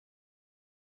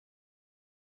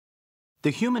The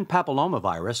human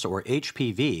papillomavirus, or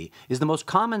HPV, is the most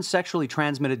common sexually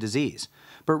transmitted disease,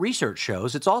 but research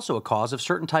shows it's also a cause of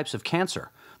certain types of cancer.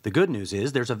 The good news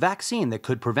is there's a vaccine that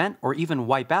could prevent or even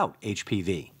wipe out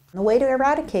HPV. The way to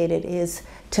eradicate it is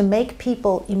to make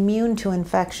people immune to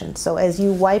infection. So as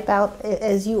you wipe out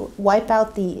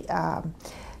the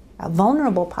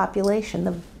vulnerable population,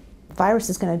 the virus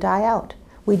is going to die out.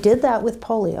 We did that with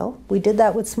polio. We did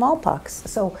that with smallpox.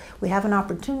 So we have an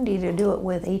opportunity to do it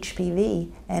with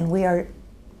HPV, and we are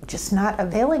just not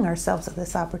availing ourselves of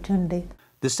this opportunity.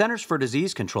 The Centers for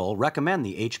Disease Control recommend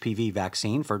the HPV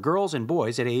vaccine for girls and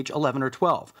boys at age 11 or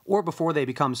 12, or before they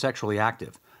become sexually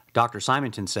active. Dr.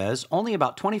 Symington says only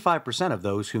about 25% of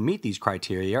those who meet these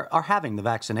criteria are having the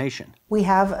vaccination. We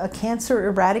have a cancer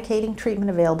eradicating treatment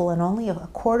available, and only a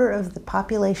quarter of the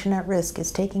population at risk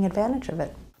is taking advantage of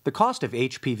it. The cost of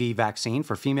HPV vaccine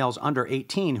for females under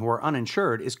 18 who are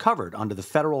uninsured is covered under the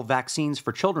federal Vaccines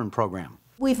for Children program.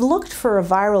 We've looked for a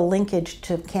viral linkage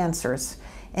to cancers,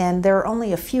 and there are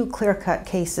only a few clear-cut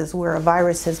cases where a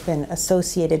virus has been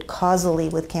associated causally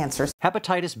with cancers.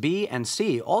 Hepatitis B and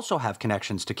C also have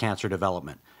connections to cancer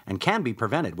development and can be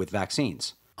prevented with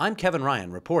vaccines. I'm Kevin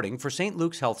Ryan reporting for St.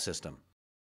 Luke's Health System.